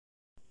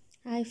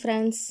Hi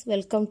friends,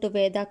 welcome to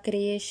Veda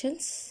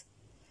Creations.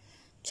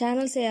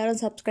 Channel se yarum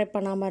subscribe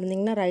பண்ணாம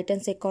இருந்தீங்கன்னா right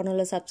hand side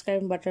cornerல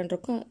subscribe button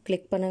இருக்கும்,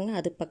 click பண்ணுங்க.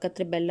 அது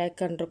பக்கத்துல bell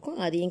icon இருக்கும்,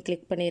 அதையும்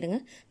click பண்ணிருங்க.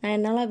 நான்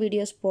என்னெல்லாம்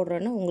வீடியோஸ்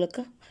போடுறேன்னா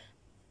உங்களுக்கு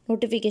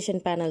notification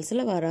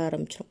panelsல வர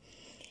ஆரம்பிச்சிடும்.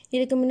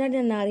 இதுக்கு முன்னாடி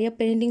நான் நிறைய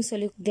பெயிண்டிங்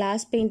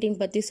glass painting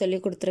பத்தி சொல்லி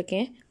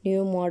கொடுத்திருக்கேன்,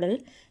 நியூ மாடல்.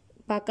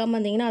 பார்க்காம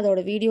இருந்தீங்கன்னா அதோட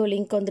வீடியோ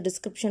லிங்க் வந்து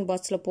டிஸ்கிரிப்ஷன்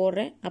பாக்ஸில்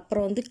போடுறேன்.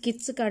 அப்புறம் வந்து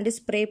கிட்ஸுக்காண்டி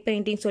ஸ்ப்ரே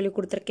பெயிண்டிங் சொல்லி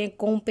கொடுத்துருக்கேன்,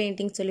 கோம்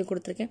பெயிண்டிங் சொல்லி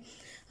கொடுத்துருக்கேன்.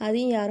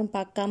 அதையும் யாரும்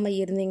பார்க்காம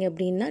இருந்தீங்க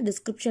அப்படின்னா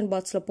டிஸ்கிரிப்ஷன்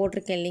பாக்ஸில்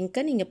போட்டிருக்கேன்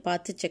லிங்க்கை நீங்கள்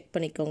பார்த்து செக்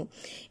பண்ணிக்கோங்க.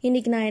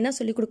 இன்றைக்கி நான் என்ன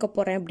சொல்லி கொடுக்க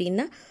போகிறேன்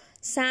அப்படின்னா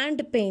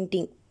சாண்ட்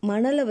பெயிண்டிங்,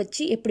 மணலை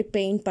வச்சு எப்படி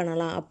பெயிண்ட்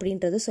பண்ணலாம்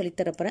அப்படின்றது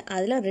சொல்லித்தரப்போகிறேன்.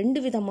 அதில்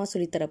 2 விதமாக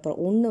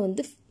சொல்லித்தரப்போகிறேன். ஒன்று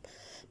வந்து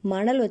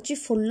மணல் வச்சு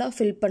ஃபுல்லாக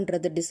ஃபில்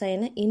பண்ணுறது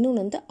டிசைனு,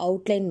 இன்னொன்று வந்து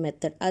அவுட்லைன்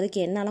மெத்தட்.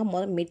 அதுக்கு என்னெல்லாம்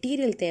முதல்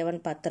மெட்டீரியல்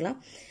தேவைன்னு பார்த்தலாம்.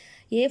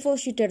 A4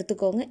 ஷீட்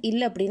எடுத்துக்கோங்க.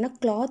 இல்லை அப்படின்னா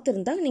கிளாத்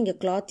இருந்தால் நீங்கள்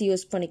கிளாத்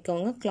யூஸ்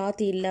பண்ணிக்கோங்க.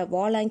 கிளாத் இல்லை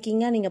வால்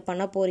ஹேங்கிங்காக நீங்கள்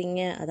பண்ண போகிறீங்க,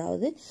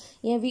 அதாவது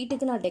என்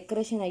வீட்டுக்கு நான்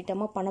டெக்கரேஷன்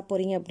ஐட்டமாக பண்ண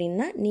போகிறீங்க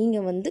அப்படின்னா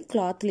நீங்கள் வந்து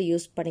கிளாத்தில்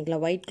யூஸ்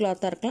பண்ணிக்கலாம். ஒயிட்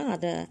கிளாத்தாக இருக்கலாம்,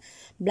 அதை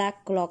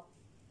பிளாக்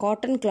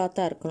காட்டன்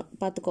கிளாத்தாக இருக்கணும்,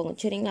 பார்த்துக்கோங்க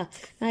சரிங்களா.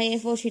 நான்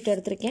A4 ஷீட்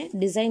எடுத்திருக்கேன்,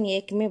 டிசைன்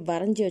ஏற்கனவே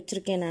வரைஞ்சி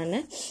வச்சுருக்கேன் நான்.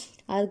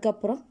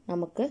 அதுக்கப்புறம்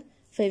நமக்கு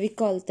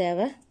ஃபெவிகால்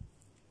தேவை,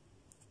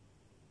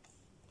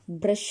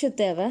 ப்ரஷ்ஷு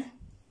தேவை,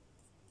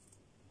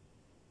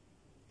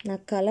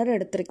 நான் கலர்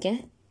எடுத்திருக்கேன்,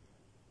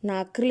 நான்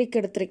அக்ரிலிக்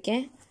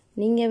எடுத்திருக்கேன்.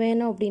 நீங்கள்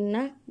வேணும்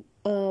அப்படின்னா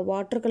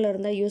வாட்டர் கலர்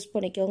இருந்தால் யூஸ்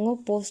பண்ணிக்கோங்க,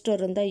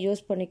 போஸ்டர் இருந்தால்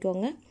யூஸ்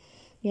பண்ணிக்கோங்க,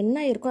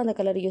 என்ன இருக்கோ அந்த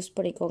கலர் யூஸ்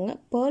பண்ணிக்கோங்க.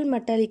 பேர்ல்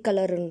மெட்டாலிக்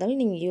கலர்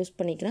இருந்தாலும் நீங்கள் யூஸ்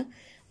பண்ணிக்கலாம்.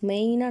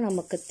 மெயினாக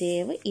நமக்கு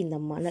தேவை இந்த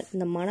மணல்.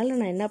 இந்த மணலை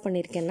நான் என்ன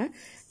பண்ணியிருக்கேன்னா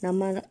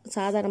நம்ம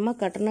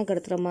சாதாரணமாக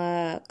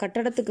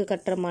கட்டடத்துக்கு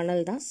கட்டுற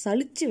மணல் தான்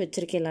சலிச்சு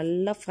வச்சுருக்கேன்,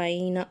 நல்லா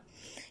ஃபைனாக,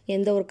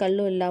 எந்த ஒரு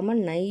கல்லும்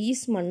இல்லாமல்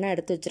நைஸ் மண்ணாக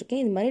எடுத்து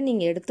வச்சுருக்கேன். இது மாதிரி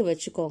நீங்கள் எடுத்து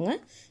வச்சுக்கோங்க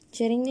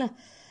சரிங்களா.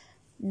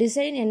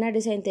 டிசைன் என்ன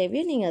டிசைன்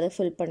தேவையோ நீங்கள் அதை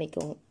ஃபில்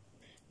பண்ணிக்கோங்க.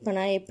 இப்போ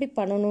நான் எப்படி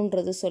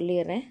பண்ணணுன்றது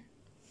சொல்லிடுறேன்.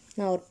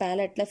 நான் ஒரு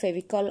பேலட்டில்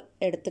ஃபெவிகால்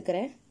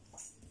எடுத்துக்கிறேன்.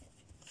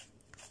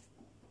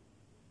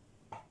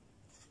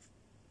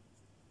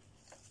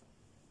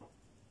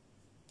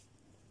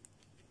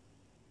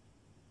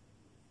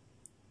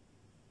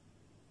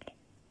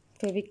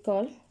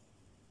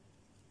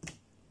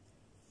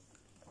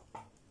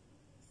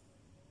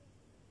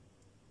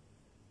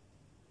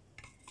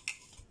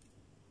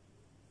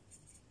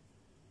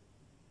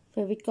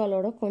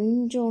 ஃபெவிகாலோட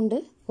கொஞ்சோண்டு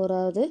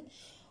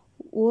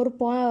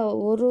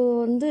ஒரு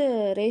வந்து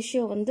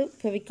ரேஷியோ வந்து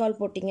ஃபெவிகால்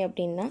போட்டிங்க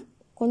அப்படின்னா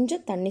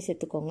கொஞ்சம் தண்ணி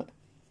சேர்த்துக்கோங்க.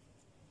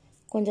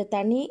 கொஞ்சம்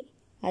தண்ணி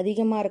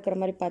அதிகமாக இருக்கிற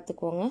மாதிரி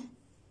பார்த்துக்கோங்க.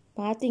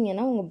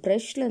 பார்த்தீங்கன்னா உங்கள்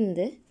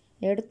ப்ரஷ்லேருந்து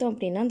எடுத்தோம்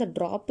அப்படின்னா அந்த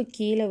ட்ராப்பு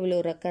கீழே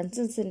விழுகிற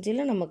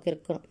கன்சிஸ்டன்சியில் நமக்கு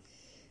இருக்கணும்.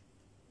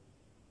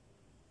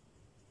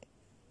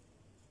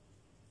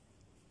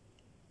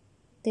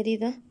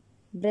 தெரியுதா?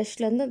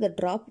 ப்ரஷ்லேருந்து அந்த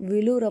ட்ராப்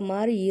விழுகிற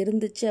மாதிரி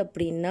இருந்துச்சு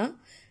அப்படின்னா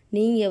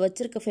நீங்கள்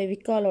வச்சுருக்க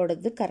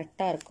ஃபெவிகாலோடது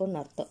கரெக்டாக இருக்கும்னு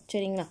அர்த்தம்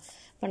சரிங்களா.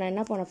 இப்போ நான்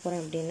என்ன பண்ண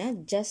போகிறேன் அப்படின்னா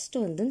ஜஸ்ட்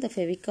வந்து இந்த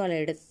ஃபெவிகாலை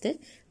எடுத்து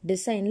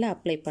டிசைனில்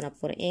அப்ளை பண்ண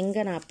போகிறேன்.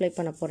 எங்கே நான் அப்ளை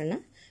பண்ண போகிறேன்னா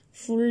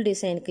ஃபுல்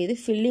டிசைனுக்கு. இது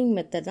ஃபில்லிங்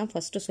மெத்தட் தான்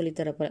ஃபஸ்ட்டு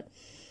சொல்லித்தரப்போகிறேன்.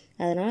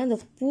 அதனால் அந்த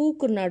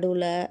பூக்கு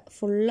நடுவில்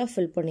ஃபுல்லாக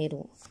ஃபில்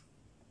பண்ணிடுவோம்.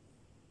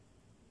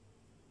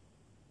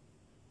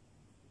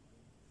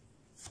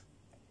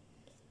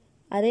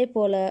 அதே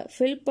போல்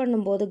ஃபில்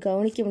பண்ணும்போது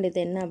கவனிக்க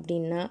வேண்டியது என்ன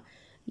அப்படின்னா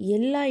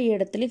எல்லா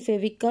இடத்துலையும்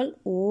ஃபெவிகால்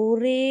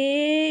ஒரே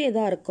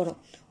இதாக இருக்கணும்.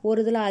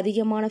 ஒரு இதில்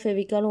அதிகமான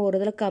ஃபெவிகாலும் ஒரு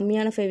இதில்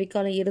கம்மியான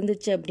ஃபெவிகாலும்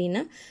இருந்துச்சு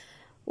அப்படின்னா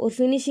ஒரு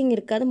ஃபினிஷிங்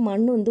இருக்காது,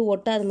 மண் வந்து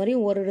ஒட்டாத மாதிரி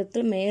ஒரு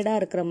இடத்துல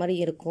மேடாக இருக்கிற மாதிரி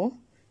இருக்கும்.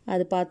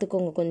 அது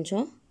பார்த்துக்கோங்க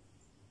கொஞ்சம்.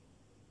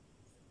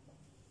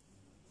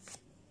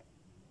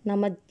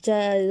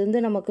 இது வந்து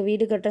நமக்கு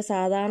வீடு கட்டுற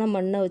சாதாரண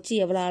மண்ணை வச்சு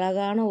எவ்வளோ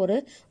அழகான ஒரு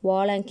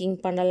வால் ஹேங்கிங்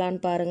பண்ணலான்னு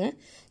பாருங்கள்.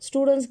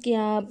 ஸ்டூடெண்ட்ஸ்க்கு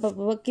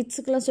இப்போ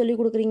கிட்ஸுக்கெலாம் சொல்லி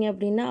கொடுக்குறீங்க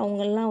அப்படின்னா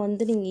அவங்களெலாம்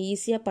வந்து நீங்கள்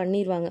ஈஸியாக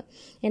பண்ணிடுவாங்க.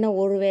 ஏன்னா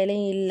ஒரு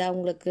வேலையும் இல்லை,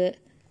 உங்களுக்கு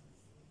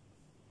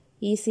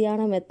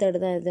ஈஸியான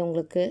மெத்தடு தான் இது.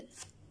 உங்களுக்கு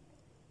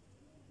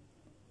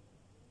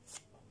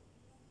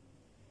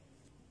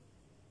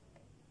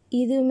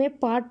இதுவுமே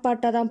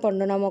பார்ட்டாக தான்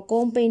பண்ணணும். நம்ம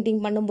கோம்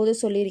பெயிண்டிங் பண்ணும்போது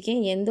சொல்லியிருக்கேன்,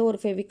 எந்த ஒரு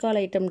ஃபெவிகால்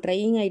ஐட்டம்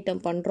ட்ரையிங்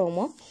ஐட்டம்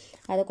பண்ணுறோமோ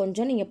அதை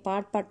கொஞ்சம் நீங்கள்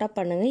பார்ட்டாக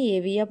பண்ணுங்கள்,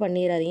 ஹெவியாக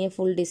பண்ணிடாதீங்க.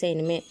 ஃபுல்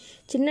டிசைனுமே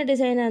சின்ன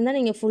டிசைனாக இருந்தால்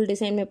நீங்கள் ஃபுல்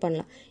டிசைனுமே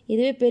பண்ணலாம்.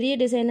 இதுவே பெரிய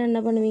டிசைனாக என்ன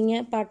பண்ணுவீங்க,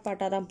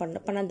 பார்ட்டாக தான்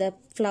பண்ணுறேன். இப்போ நான் அந்த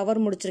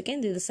ஃப்ளவர் முடிச்சிருக்கேன்,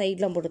 இது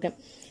சைட்லாம் போட்டிருக்கேன்.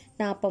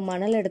 நான் அப்போ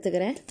மணல்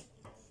எடுத்துக்கிறேன்.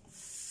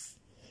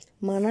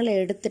 மணலை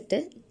எடுத்துட்டு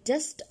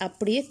ஜஸ்ட்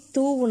அப்படியே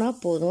தூவுனா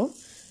போதும்.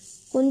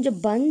 கொஞ்சம்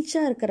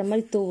பஞ்சாக இருக்கிற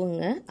மாதிரி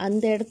தூவுங்க,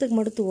 அந்த இடத்துக்கு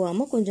மட்டும்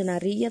தூவாமல் கொஞ்சம்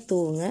நிறைய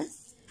தூவுங்க.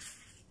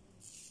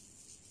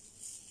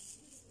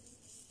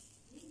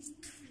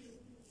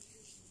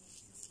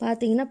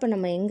 பார்த்தீங்கன்னா இப்போ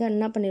நம்ம எங்கே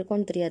என்ன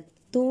பண்ணியிருக்கோம்னு தெரியாது.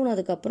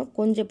 தூவுனதுக்கப்புறம்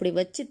கொஞ்சம் இப்படி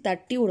வச்சு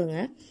தட்டி விடுங்க,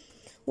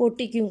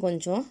 ஒட்டிக்கும்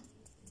கொஞ்சம்.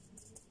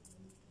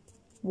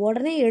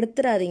 உடனே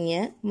எடுத்துடாதீங்க.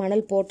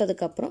 மணல்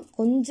போட்டதுக்கப்புறம்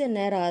கொஞ்சம்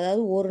நேரம்,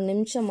 அதாவது 1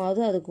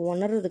 நிமிஷமாவது அதுக்கு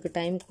உணர்றதுக்கு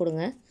டைம்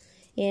கொடுங்க.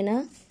 ஏன்னா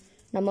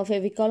நம்ம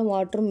ஃபெவிகாலும்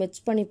வாட்டரும்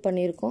மிக்ஸ்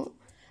பண்ணியிருக்கோம்,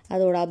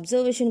 அதோட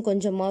அப்சர்வேஷன்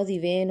கொஞ்சமாவது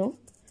வேணும்.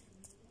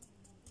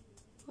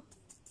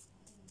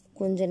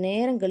 கொஞ்சம்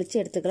நேரம் கழித்து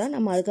எடுத்துக்கலாம்.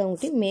 நம்ம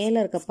அதுக்காகட்டி மேலே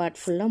இருக்க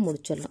பார்ட் ஃபுல்லாக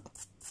முடிச்சிடலாம்.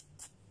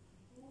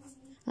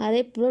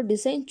 அதே போல்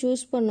டிசைன்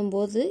சூஸ்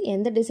பண்ணும்போது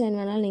எந்த டிசைன்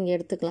வேணாலும் நீங்கள்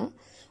எடுத்துக்கலாம்.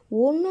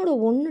 ஒன்றோட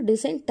ஒன்று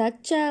டிசைன்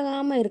டச்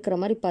ஆகாமல் இருக்கிற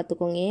மாதிரி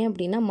பார்த்துக்கோங்க. ஏன்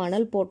அப்படின்னா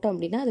மணல் போட்டோம்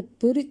அப்படின்னா அது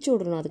பிரித்து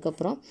விடணும்.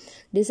 அதுக்கப்புறம்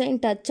டிசைன்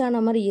டச்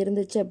ஆன மாதிரி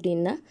இருந்துச்சு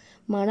அப்படின்னா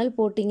மணல்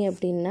போட்டிங்க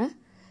அப்படின்னா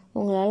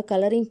உங்களால்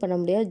கலரிங் பண்ண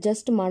முடியாது.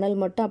 ஜஸ்ட் மணல்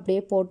மட்டும்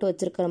அப்படியே போட்டு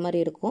வச்சுருக்கிற மாதிரி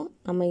இருக்கும்.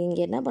 நம்ம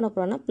இங்கே என்ன பண்ண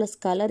போகிறோம்னா ப்ளஸ்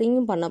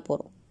கலரிங்கும் பண்ண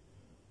போகிறோம்.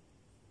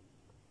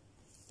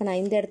 இப்போ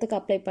நான் இந்த இடத்துக்கு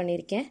அப்ளை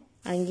பண்ணியிருக்கேன்.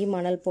 அங்கேயும்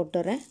மணல்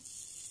போட்டுறேன்.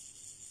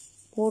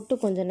 போட்டு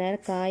கொஞ்சம்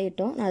நேரம்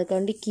காயிட்டோம். நான்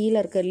அதுக்காண்டி கீழே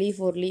இருக்க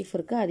ஒரு லீஃப்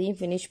இருக்குது, அதையும்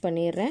ஃபினிஷ்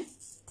பண்ணிடுறேன்.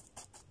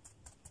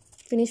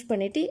 ஃபினிஷ்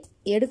பண்ணிவிட்டு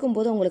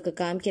எடுக்கும்போது உங்களுக்கு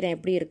காமிக்கிறேன்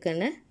எப்படி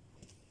இருக்குன்னு.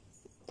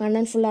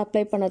 மணல் ஃபுல்லாக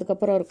அப்ளை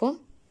பண்ணதுக்கப்புறம் இருக்கும்.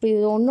 இப்போ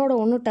இது ஒன்றோட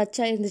ஒன்று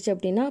டச் ஆகிருந்துச்சு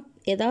அப்படின்னா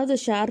ஏதாவது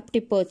ஷார்ப்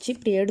டிப்பை வச்சு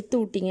இப்படி எடுத்து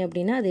விட்டிங்க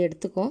அப்படின்னா அது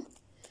எடுத்துக்கும்.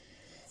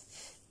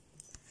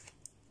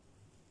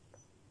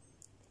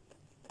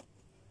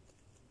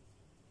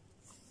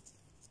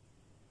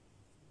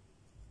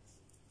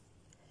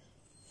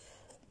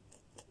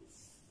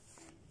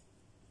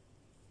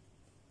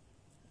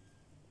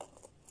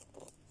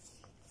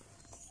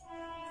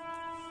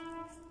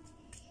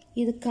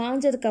 இது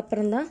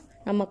காஞ்சதுக்கப்புறம் தான்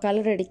நம்ம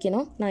கலர்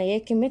அடிக்கணும். நான்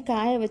ஏற்கனவே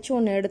காய வச்சு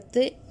ஒன்று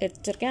எடுத்து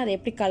வச்சுருக்கேன். அதை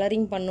எப்படி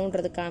கலரிங்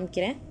பண்ணுன்றது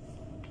காமிக்கிறேன்.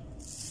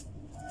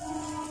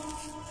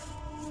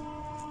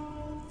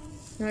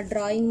 நான்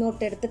ட்ராயிங்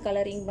நோட் எடுத்து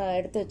கலரிங்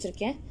எடுத்து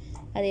வச்சுருக்கேன்.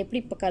 அதை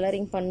எப்படி இப்போ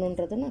கலரிங்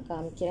பண்ணுன்றதை நான்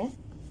காமிக்கிறேன்.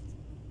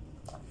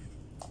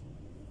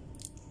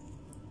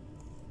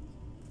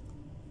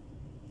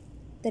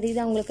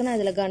 தெரியுதா உங்களுக்கு? நான்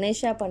இதில்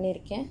கணேஷா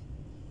பண்ணியிருக்கேன்.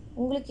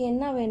 உங்களுக்கு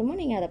என்ன வேணுமோ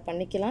நீங்கள் அதை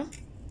பண்ணிக்கலாம்.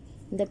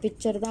 இந்த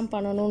பிக்சர் தான்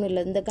பண்ணணும்னு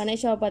இல்லை. இந்த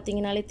கணேஷாவை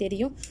பார்த்தீங்கனாலே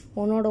தெரியும்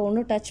ஒன்றோட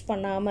ஒன்று டச்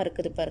பண்ணாமல்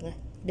இருக்குது பாருங்கள்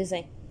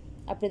டிசைன்.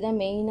 அப்படி தான்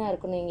மெயினாக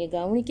இருக்கணும். நீங்கள்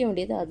கவனிக்க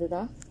வேண்டியது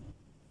அதுதான்.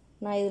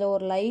 நான் இதில்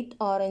ஒரு லைட்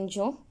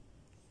ஆரஞ்சும்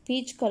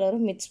பீச்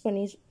கலரும் மிக்ஸ்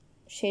பண்ணி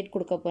ஷேட்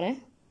கொடுக்க போகிறேன்.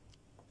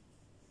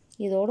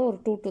 இதோட ஒரு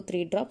 2 to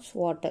 3 drops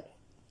வாட்டர்.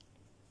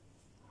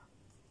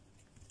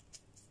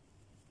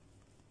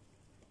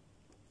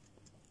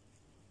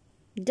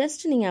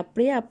 ஜஸ்ட் நீங்கள்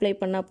அப்படியே அப்ளை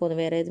பண்ணால் போதும்,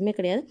 வேறு எதுவுமே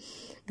கிடையாது.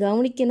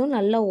 கவனிக்கணும்,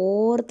 நல்லா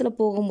ஓரத்தில்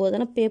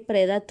போகும்போதெல்லாம் பேப்பர்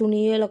ஏதாவது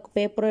துணியோ இல்லை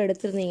பேப்பரோ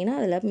எடுத்துருந்தீங்கன்னா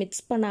அதில்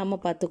மிக்ஸ்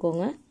பண்ணாமல்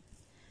பார்த்துக்கோங்க.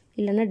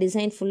 இல்லைன்னா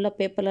டிசைன் ஃபுல்லாக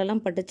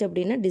பேப்பர்லலாம் பட்டுச்சு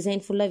அப்படின்னா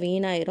டிசைன் ஃபுல்லாக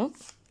வீணாயிரும்.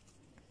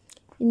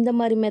 இந்த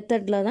மாதிரி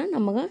மெத்தடில் தான்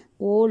நம்ம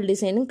ஓல்டு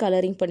டிசைனும்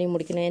கலரிங் பண்ணி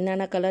முடிக்கணும்.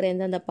 என்னென்ன கலர்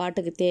எந்தெந்த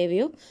பாட்டுக்கு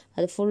தேவையோ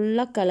அது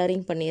ஃபுல்லாக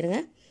கலரிங் பண்ணிடுங்க.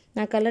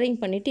 நான்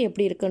கலரிங் பண்ணிவிட்டு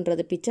எப்படி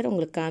இருக்குன்றது பிக்சர்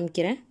உங்களுக்கு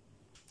காமிக்கிறேன்.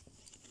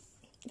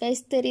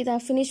 கைஸ் தெரியுதா?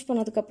 ஃபினிஷ்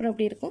பண்ணதுக்கப்புறம்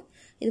எப்படி இருக்கும்.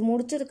 இது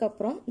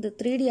முடிச்சதுக்கப்புறம் இந்த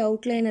 3D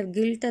அவுட்லைனர்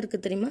கில்ட்டர்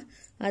இருக்குது தெரியுமா,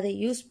 அதை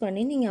யூஸ்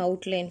பண்ணி நீங்கள்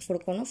அவுட்லைன்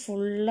கொடுக்கணும்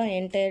ஃபுல்லாக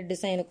என்டையர்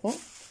டிசைனுக்கும்.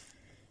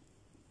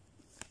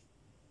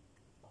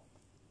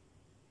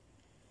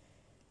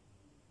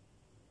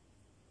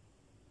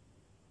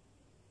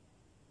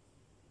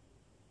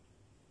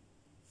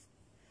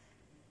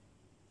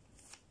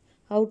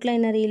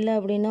 அவுட்லைனர் இல்லை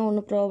அப்படின்னா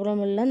ஒன்றும்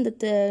ப்ராப்ளம் இல்லை. இந்த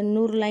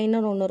 100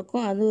 லைனர் ஒன்று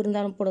இருக்கும், அது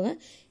இருந்தாலும் போடுங்க.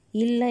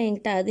 இல்லை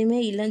என்கிட்ட அதுவுமே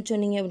இல்லைன்னு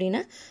சொன்னீங்க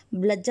அப்படின்னா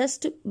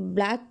ஜஸ்ட்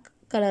பிளாக்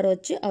கலர்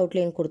வச்சு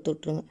அவுட்லைன் கொடுத்து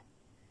விட்ருங்க.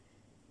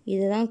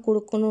 இதுதான்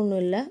கொடுக்கணும்னு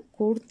இல்லை,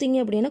 கொடுத்தீங்க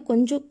அப்படின்னா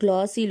கொஞ்சம்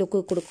கிளாஸி லுக்கு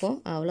கொடுக்கும்,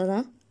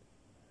 அவ்வளோதான்.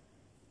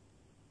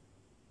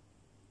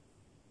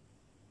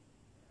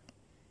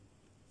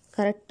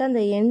 கரெக்டாக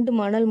அந்த எண்டு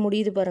மணல்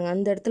முடியுது பாருங்கள்,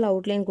 அந்த இடத்துல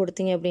அவுட்லைன்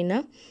கொடுத்தீங்க அப்படின்னா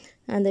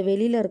அந்த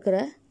வெளியில் இருக்கிற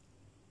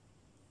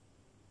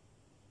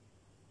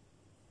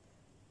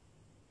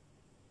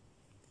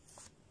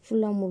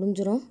ஃபுல்லாக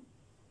முடிஞ்சிடும்.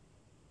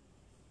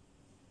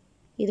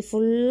 இது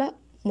ஃபுல்லாக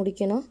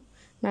முடிக்கணும்.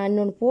 நான்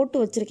இன்னொன்று போட்டு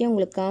வச்சுருக்கேன்,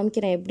 உங்களுக்கு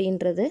காமிக்கிறேன்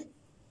எப்படின்றது.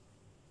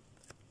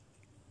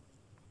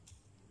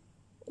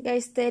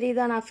 கைஸ்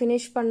தெரியுதா நான்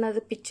ஃபினிஷ் பண்ணது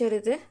பிக்சர்.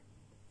 இது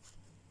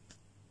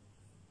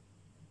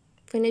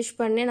ஃபினிஷ்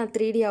பண்ணி நான்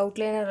 3D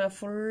அவுட்லைனர்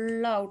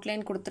ஃபுல்லாக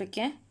அவுட்லைன்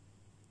கொடுத்துருக்கேன்.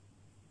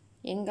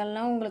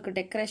 எங்கெல்லாம் உங்களுக்கு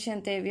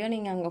டெக்கரேஷன் தேவையோ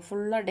நீங்கள் அங்கே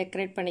ஃபுல்லாக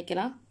டெக்கரேட்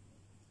பண்ணிக்கலாம்.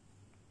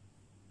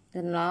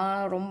 இது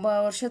நான் ரொம்ப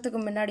வருஷத்துக்கு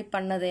முன்னாடி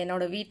பண்ணது,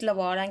 என்னோடய வீட்டில்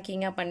வால்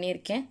ஹேங்கிங்காக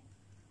பண்ணியிருக்கேன்.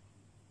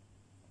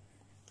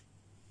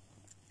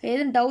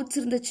 எதுவும் டவுட்ஸ்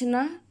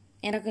இருந்துச்சுன்னா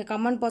எனக்கு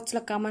கமெண்ட்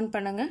பாக்ஸில் கமெண்ட்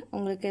பண்ணுங்கள்.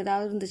 உங்களுக்கு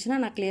ஏதாவது இருந்துச்சுன்னா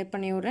நான் கிளியர்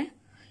பண்ணி விட்றேன்.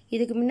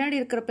 இதுக்கு முன்னாடி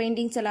இருக்கிற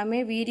பெயிண்டிங்ஸ் எல்லாமே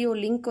வீடியோ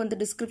லிங்க் வந்து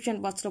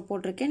டிஸ்கிரிப்ஷன் பாக்ஸில்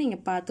போட்டிருக்கேன்,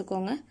 நீங்கள்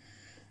பார்த்துக்கோங்க.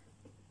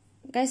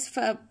 கைஸ்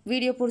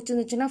வீடியோ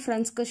பிடிச்சிருந்துச்சுன்னா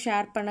ஃப்ரெண்ட்ஸ்க்கு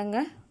ஷேர்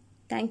பண்ணுங்கள்.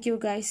 Thank you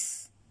guys.